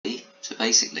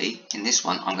basically, in this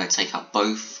one, I'm going to take out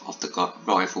both of the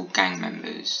rival gang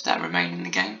members that remain in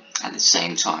the game at the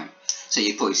same time. So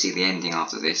you'll probably see the ending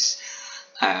after this.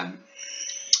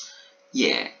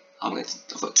 Yeah, I've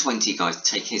got 20 guys to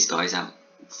take his guys out,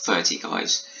 30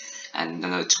 guys, and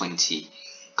another 20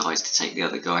 guys to take the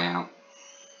other guy out.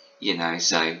 You know,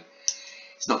 so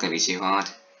it's not going to be too hard.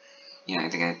 You know,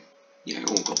 they're going to, you know,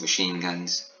 all got machine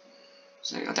guns,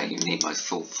 so I don't even need my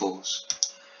full force.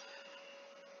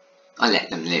 I let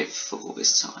them live for all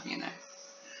this time, you know.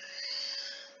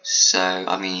 So,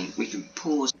 I mean, we can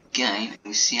pause the game and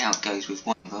we see how it goes with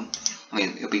one of them. I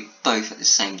mean, it'll be both at the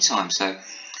same time, so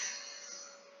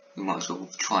we might as well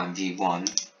try and view one.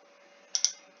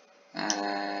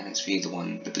 Let's view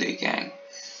the blue gang.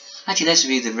 Actually, let's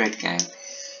view the red gang,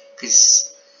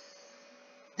 because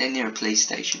they're near a police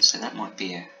station, so that might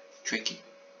be tricky.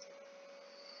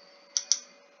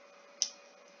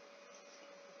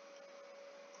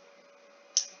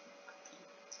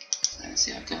 Let's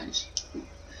see how it goes. I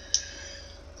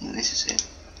think this is it.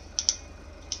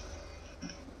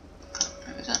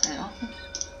 Is that there?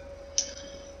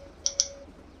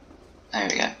 There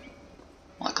we go.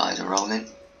 My guys are rolling.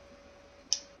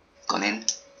 Gone in.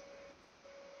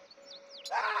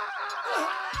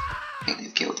 I think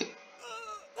they've killed it.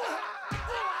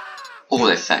 Or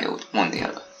they've failed, one or the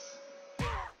other.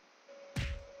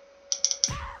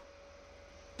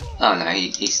 Oh no,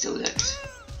 he's still dead.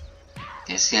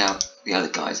 Let's see how the other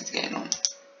guys are getting on.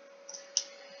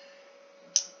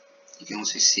 You can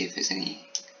also see if there's any...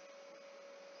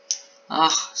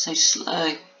 Ah, so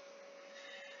slow.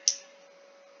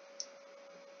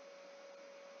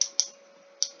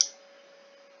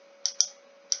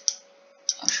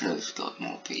 I should have got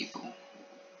more people.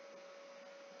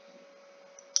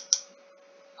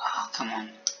 Ah, come on.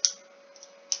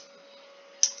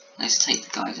 Let's take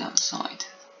the guys outside.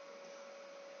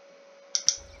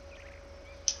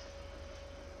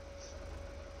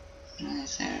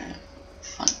 There's their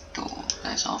front door.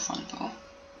 There's our front door.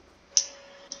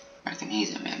 I reckon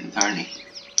he's a member, isn't he?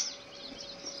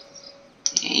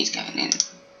 Yeah, he's going in.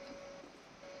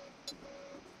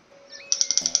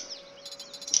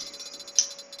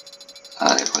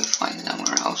 Oh, they're probably fighting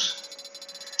somewhere else.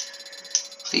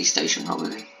 Police station,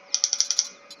 probably.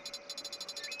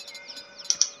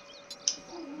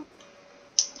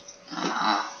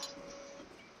 Ah.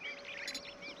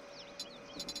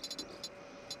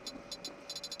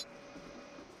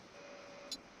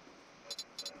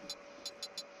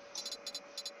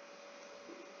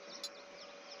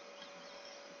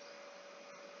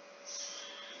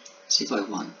 See if I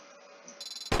won.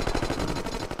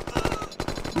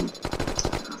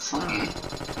 Funny.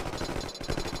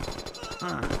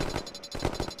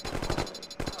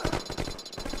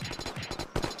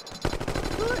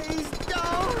 Please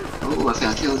don't. Oh, I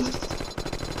think I killed him.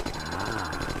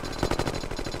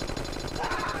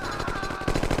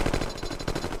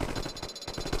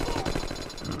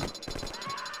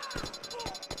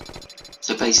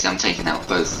 So basically I'm taking out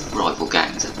both rival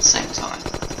gangs at the same time.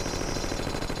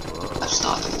 I've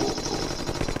started a war for them.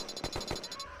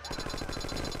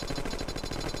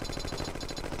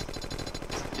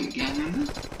 Blue gang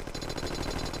member?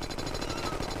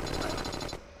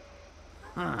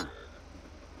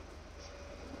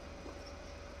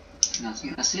 I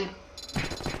think that's it.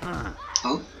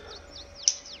 Oh.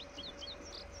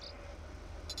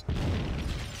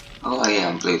 Oh yeah,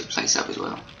 and blew the place up as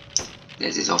well.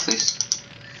 There's his office.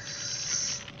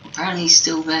 Apparently he's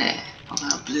still there. Oh,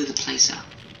 I blew the place up.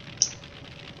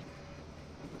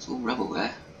 It's all rubble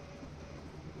there.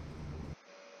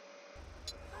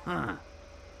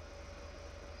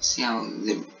 See how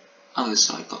the other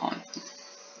side got on.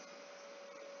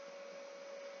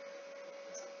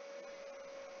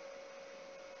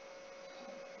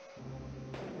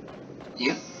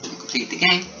 Yep, complete the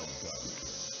game.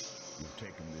 You've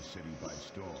taken this city by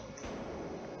storm.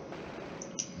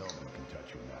 No one can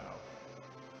touch you now.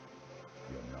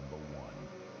 You're number one.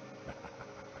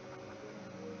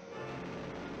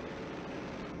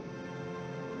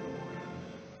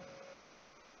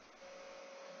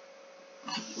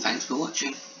 Thanks for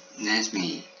watching. There's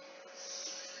me.